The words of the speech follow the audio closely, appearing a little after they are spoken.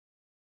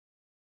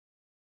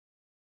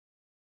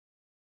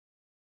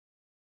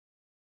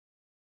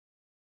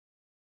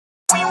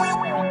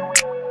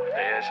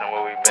destination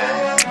where we been.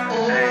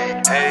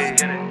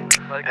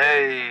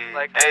 Hey,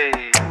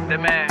 that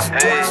man.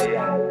 Hey,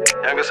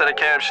 youngest of the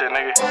camp shit,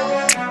 nigga.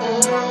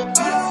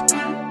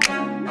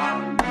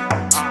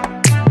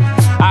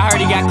 I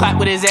heard he got clapped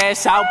with his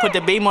ass out, put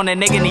the beam on the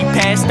nigga and he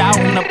passed out.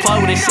 In the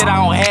plug with his shit, I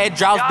don't head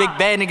drops. Big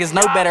bad niggas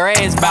know better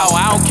ass bout.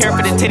 I don't care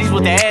for the titties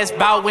with the ass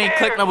bout. We ain't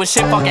clicking up with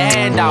shit fucking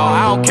hand out.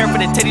 I don't care for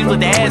the titties with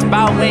the ass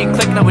bout. We ain't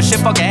clicking up with shit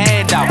fucking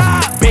hand out.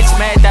 Bitch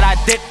mad that I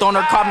dipped on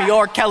her, called me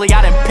or Kelly,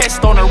 I done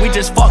pissed on her. We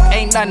just fuck,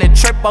 ain't nothing to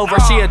trip over.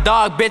 She a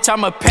dog, bitch,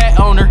 I'm a pet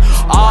owner.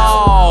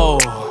 Oh,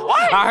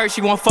 I heard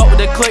she won't fuck with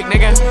the clique,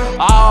 nigga.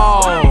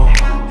 Oh,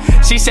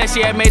 she said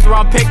she had made the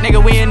wrong pick,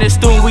 nigga. We in the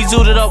stool, we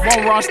zooted up.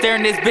 One wrong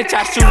staring this bitch,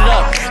 I shoot it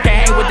up.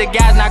 Can't hang with the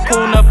guys, not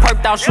cool enough.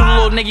 Perked out, shoot a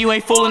little nigga, you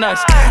ain't fooling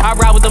us. I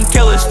ride with them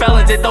killers,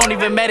 felons, it don't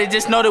even matter.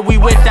 Just know that we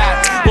with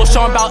that. Lil'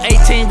 Sean about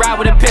 18, ride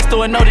with a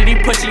pistol and know that he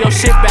pushing your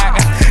shit back.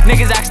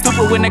 Niggas act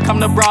stupid when they come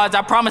to broads.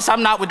 I promise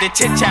I'm not with the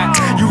chit chat.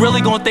 You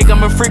really gon' think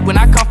I'm a freak when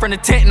I come from the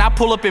tent and I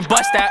pull up and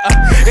bust that.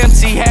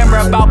 MC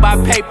Hammer about my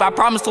paper. I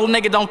promise little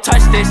nigga don't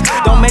touch this.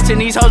 Don't mention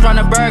these hoes run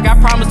the burg. I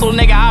promise little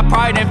nigga I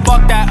probably didn't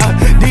fuck that.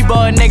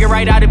 D-boy a nigga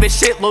right out of his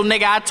shit, little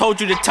nigga. I told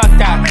you to tuck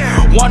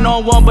that.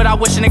 One-on-one, but I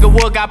wish a nigga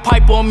would. Got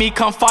pipe on me,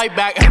 come fight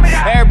back.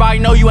 Everybody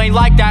know you ain't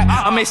like that.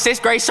 I'm in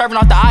 6th grade serving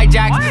off the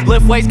eye-jacks.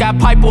 Lift weights, got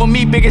pipe on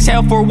me, big as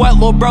hell for what?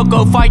 Little bro,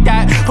 go fight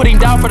that. Put him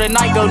down for the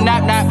night, go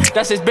nap-nap.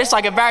 That's his bitch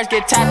like a virus,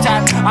 get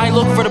tap-tap. I ain't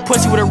looking for the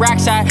pussy with a rack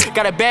sack.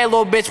 Got a bad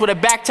little bitch with a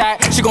back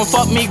tat. She gon'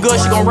 fuck me good,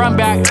 she gon' run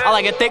back. I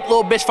like a thick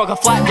little bitch, fuck a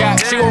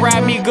flapjack. She gon'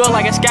 ride me good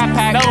like a scat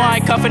pack. No, I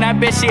ain't cuffing that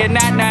bitch, she a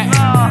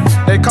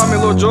nat-nat. They call me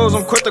Lil Julz,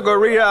 I'm quick to go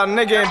read out a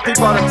nigga and peep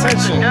out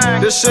attention.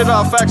 This shit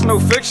all facts, no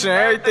fiction.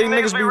 Everything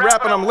niggas be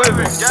rapping, I'm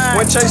living.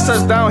 When Chase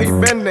touch down, he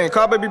bending.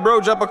 Call baby bro,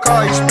 drop a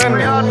car, he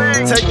spinning.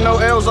 Take no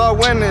L's, all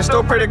winning.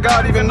 Still pray to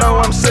God, even though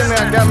I'm sinning.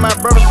 I got my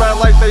brothers back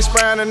like they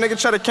spraying. A nigga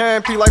try to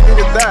camp, he like me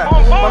to die.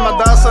 But my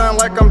die sound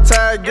like I'm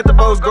tagged. Get the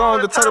bows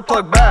going, the turtle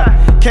plug back.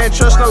 Can't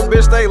trust no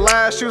bitch, they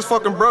lie. She was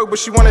fucking broke, but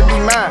she wanna be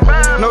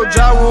mine. No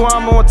job,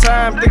 I'm on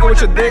time. Thinking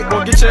with your dick,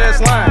 gon' get your ass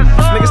lying.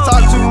 Niggas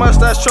talk too much,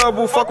 that's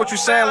trouble. Fuck what you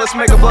saying, let's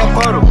make a blood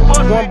puddle.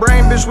 One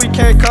brain, bitch, we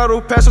can't cuddle.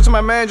 Pass it to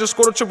my man, just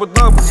scored a triple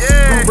double.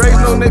 Who raised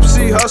no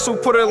Nipsey hustle,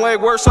 put it in leg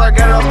work, so I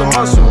got it off the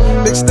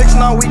muscle. Big sticks,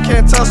 no, we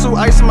can't tussle.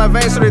 Ice in my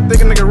veins, so they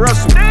think a nigga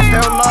Russell.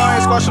 Hell no, I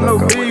ain't squashing no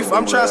beef.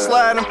 I'm trying to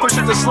slide and push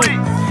it to sleep.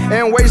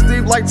 And waist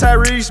deep like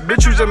Tyrese.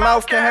 Bitch, use your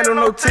mouth, can't handle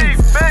no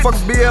teeth. Fuck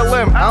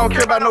BLM, I don't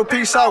care about no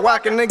peace out.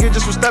 Whack a nigga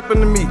just for stepping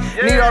to me.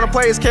 Need all the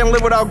players, can't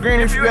live without green.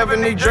 If you ever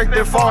need Drake,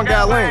 then phone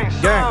got lean.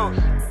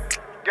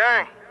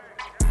 Gang.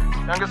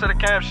 Youngest of the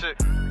camp shit.